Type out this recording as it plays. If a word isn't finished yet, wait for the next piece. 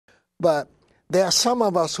But there are some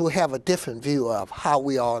of us who have a different view of how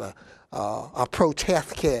we ought to approach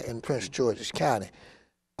health care in Prince George's County.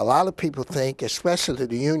 A lot of people think, especially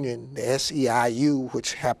the union, the SEIU,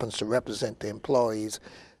 which happens to represent the employees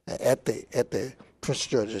at the Prince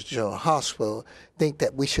George's General Hospital, think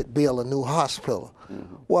that we should build a new hospital.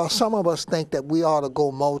 Mm-hmm. Well, some of us think that we ought to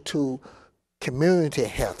go more to community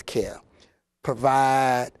health care,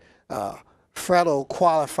 provide federal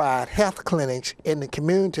qualified health clinics in the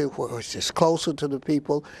community where it's just closer to the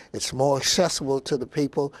people, it's more accessible to the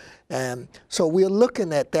people. And so we're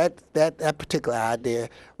looking at that particular idea.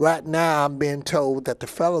 Right now I'm being told that the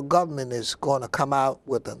federal government is going to come out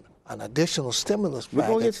with an additional stimulus package. We're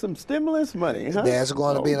going to get some stimulus money, huh? There's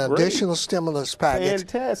going to be an additional stimulus package.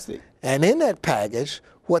 Fantastic. And in that package,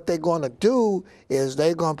 what they're going to do is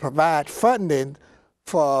they're going to provide funding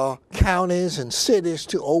for counties and cities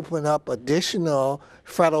to open up additional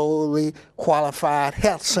federally qualified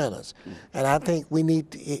health centers. And I think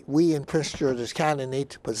we in Prince George's County need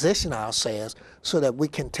to position ourselves so that we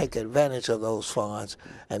can take advantage of those funds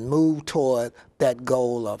and move toward that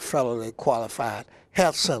goal of federally qualified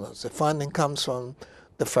health centers. The funding comes from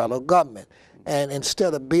the federal government. And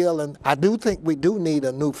instead of building, I do think we do need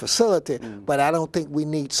a new facility, but I don't think we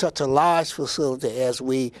need such a large facility as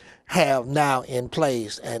we have now in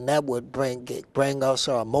place. And that would bring us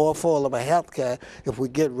more affordable health care if we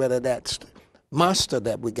get rid of that monster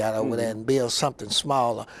that we got over there and build something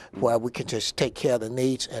smaller where we can just take care of the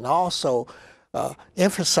needs and also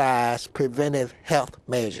emphasize preventive health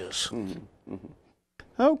measures.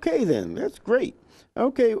 Okay, then. That's great.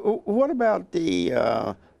 Okay, what about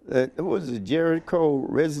the... what was it, Jericho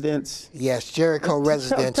residence? Yes, Jericho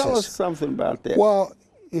residences. Tell us something about that. Well,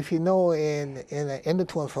 if you know, in the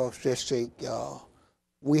 24th district,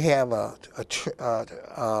 we have a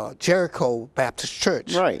Jericho Baptist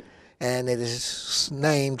Church. Right. And it is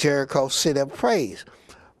named Jericho City of Praise.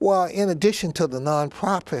 Well, in addition to the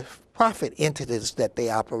non-profit entities that they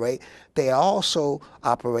operate, they also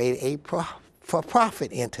operate a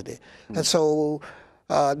for-profit entity. And so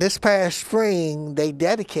this past spring, they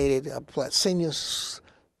dedicated a senior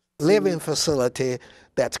living facility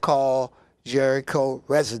that's called Jericho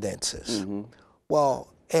Residences.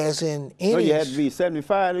 Well, as in any... So you had to be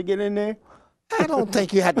 75 to get in there? I don't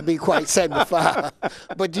think you have to be quite 75,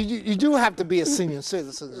 but you do have to be a senior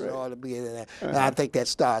citizen in order to be in there. And I think that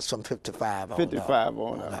starts from 55 on 55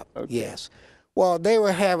 on up. Okay. Yes. Well, they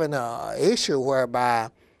were having an issue whereby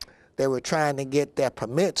they were trying to get their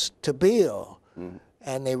permits to build.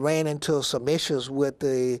 And they ran into some issues with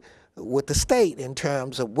the state in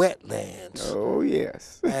terms of wetlands. Oh,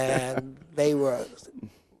 yes. And they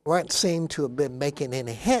weren't seemed to have been making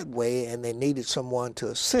any headway, and they needed someone to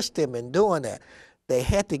assist them in doing that. They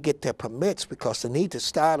had to get their permits because they need to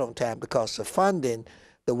start on time because the funding,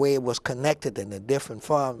 the way it was connected and the different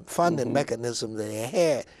funding mechanisms that they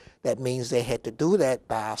had, that means they had to do that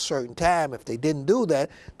by a certain time. If they didn't do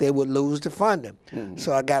that, they would lose the funding.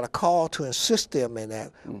 So I got a call to assist them in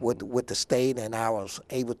that with the state, and I was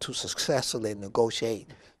able to successfully negotiate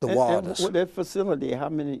the waters. And with that facility, how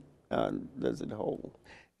many does it hold?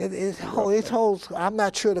 It holds, I'm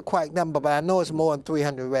not sure the quite number, but I know it's more than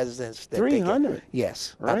 300 residents. 300?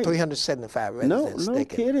 Yes, right. 375 residents. No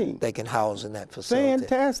kidding. They can house in that facility.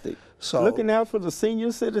 Fantastic. So, looking out for the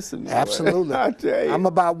senior citizens. Absolutely. I tell you. I'm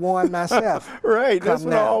about one myself. Right. That's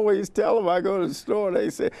what I always tell them. I go to the store, they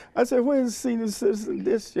say, where's the senior citizen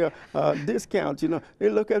discount? You know, they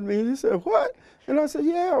look at me and they say, what? And I said,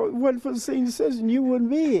 yeah, if it wasn't for the senior citizen, you wouldn't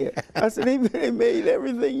be here. I said, they made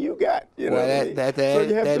everything you got. You know that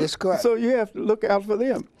is correct. So you have to look out for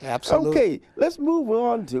them. Absolutely. Okay, let's move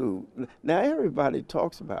on to, now everybody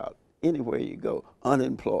talks about, anywhere you go,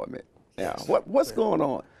 unemployment. Now, what's going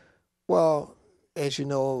on? Well, as you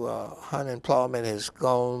know, unemployment has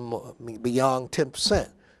gone beyond 10%.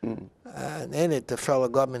 And in it, the federal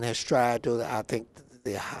government has tried to, I think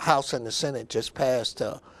the House and the Senate just passed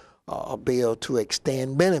a bill to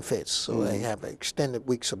extend benefits, so they have extended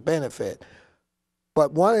weeks of benefit.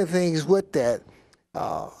 But one of the things with that,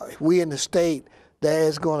 we in the state, there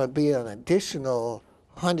is going to be an additional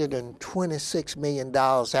 $126 million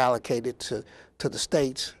allocated to the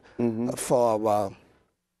states for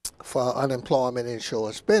unemployment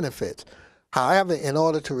insurance benefits. However, in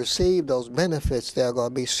order to receive those benefits, there are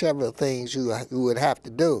going to be several things you would have to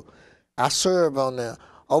do. I serve on the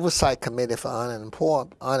Oversight Committee for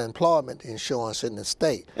Unemployment Insurance in the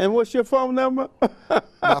state. And what's your phone number?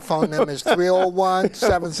 My My phone number is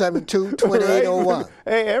 301-772-2801.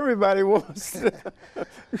 Hey, everybody wants to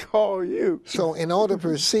call you. So in order to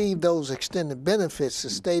receive those extended benefits, the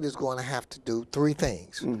state is going to have to do three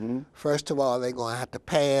things. First of all, they're going to have to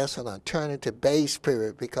pass an alternative base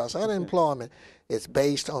period, because unemployment is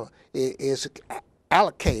based on, is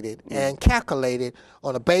allocated and calculated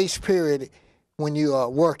on a base period when you are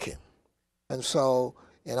working. And so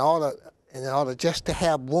in order just to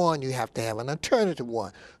have one, you have to have an alternative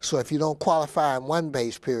one. So if you don't qualify in one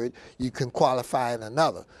base period, you can qualify in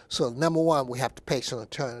another. So number one, we have to pass an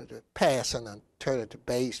alternative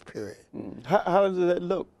base period. How does that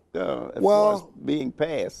look as far as being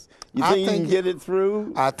passed? You think you can get it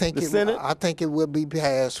through the Senate? I think it will be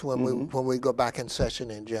passed when we go back in session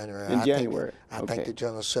in January. In January. I think the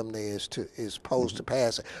General Assembly is supposed to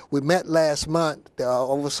pass it. We met last month. The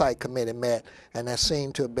Oversight Committee met, and there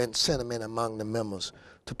seemed to have been sentiment among the members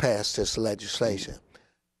to pass this legislation.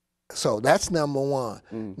 So that's number one.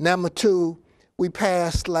 Number two, we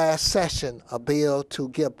passed last session a bill to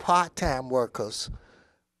give part-time workers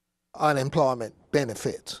unemployment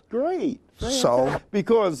benefits. Great. So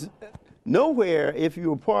because nowhere, if you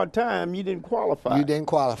were part-time, you didn't qualify. You didn't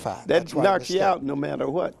qualify. That knocks you out no matter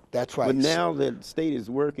what. That's right. But now the state is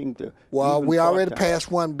working to. Well, we already passed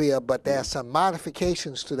one bill, but there are some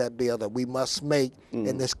modifications to that bill that we must make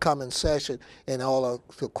in this coming session in order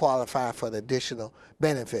to qualify for the additional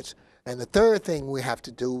benefits. And the third thing we have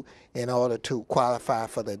to do in order to qualify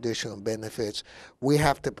for the additional benefits, we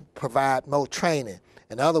have to provide more training.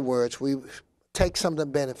 In other words, we take some of the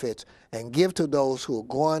benefits and give to those who are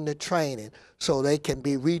going to training so they can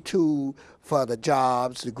be retooled for the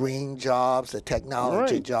jobs, the green jobs, the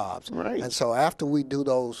technology jobs. And so after we do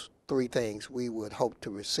those three things, we would hope to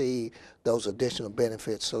receive those additional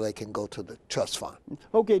benefits so they can go to the trust fund.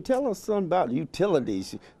 Okay, tell us something about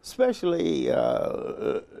utilities, especially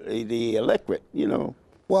the electric, you know.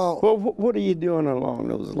 Well, what are you doing along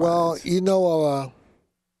those lines? Well, you know,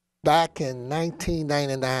 back in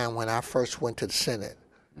 1999 when I first went to the Senate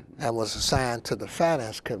and was assigned to the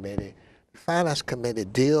Finance Committee, the Finance Committee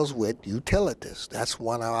deals with utilities. That's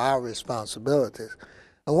one of our responsibilities.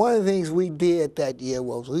 And one of the things we did that year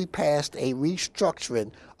was we passed a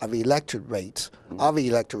restructuring of electric rates in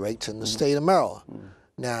the state of Maryland.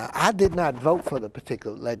 Now, I did not vote for the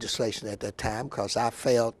particular legislation at that time because I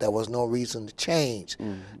felt there was no reason to change.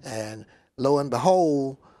 And lo and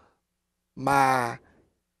behold, my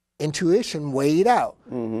intuition weighed out.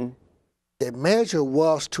 The measure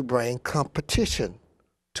was to bring competition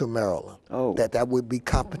to Maryland. That would be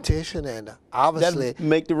competition, and obviously that'd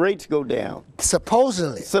make the rates go down.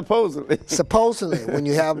 Supposedly, when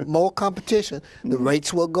you have more competition, the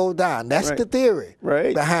rates will go down. That's the theory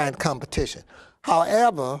behind competition.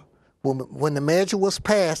 However, when the measure was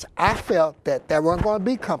passed, I felt that there wasn't going to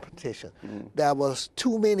be competition. There was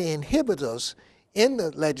too many inhibitors in the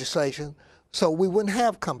legislation, so we wouldn't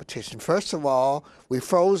have competition. First of all, we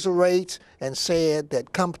froze the rates and said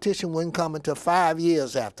that competition wouldn't come until 5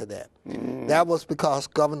 years after that. That was because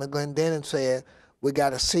Governor Glendening said, we got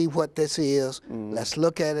to see what this is, let's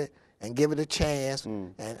look at it and give it a chance,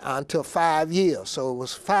 and until 5 years. So it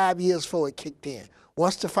was 5 years before it kicked in.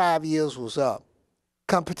 Once the 5 years was up,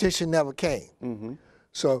 competition never came.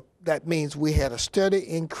 So that means we had a steady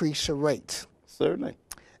increase of rates. Certainly.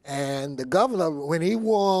 And the governor, when he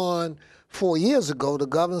won 4 years ago, the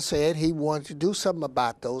governor said he wanted to do something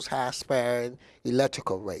about those high-sparing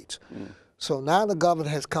electrical rates. So now the governor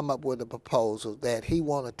has come up with a proposal that he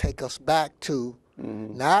wants to take us back to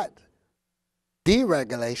not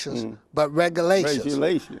deregulations, but regulations.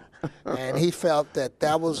 And he felt that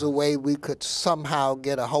that was the way we could somehow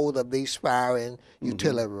get a hold of these expiring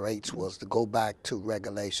utility rates, was to go back to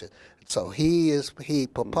regulation. So he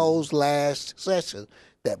proposed last session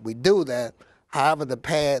that we do that. However, the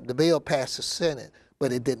bill passed the Senate,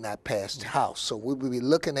 but it did not pass the House. So we will be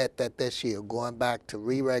looking at that this year, going back to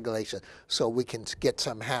re-regulation so we can get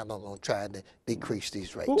some handle on trying to decrease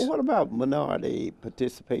these rates. Well, what about minority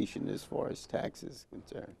participation as far as taxes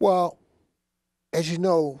concerned? Well, as you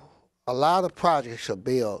know, a lot of projects are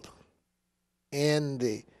built in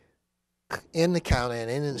the county and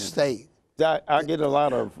in the state. I get a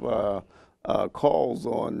lot of calls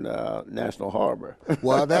on National Harbor.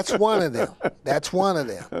 Well, that's one of them. That's one of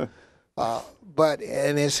them. But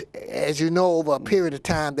as you know, over a period of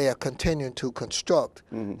time, they are continuing to construct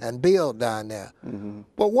and build down there.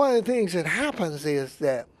 But one of the things that happens is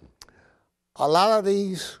that a lot of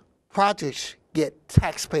these projects get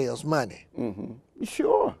taxpayers' money.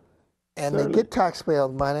 Sure. And they get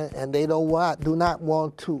taxpayers' money, and they do not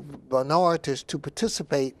want minorities to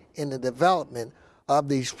participate in the development of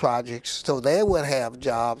these projects so they would have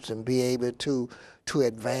jobs and be able to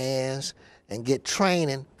advance and get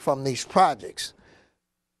training from these projects.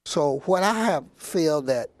 So what I have feel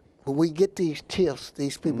that when we get these tips,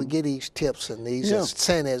 these people get these tips and these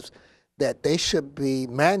incentives, that they should be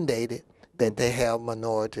mandated that they have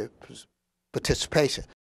minority participation.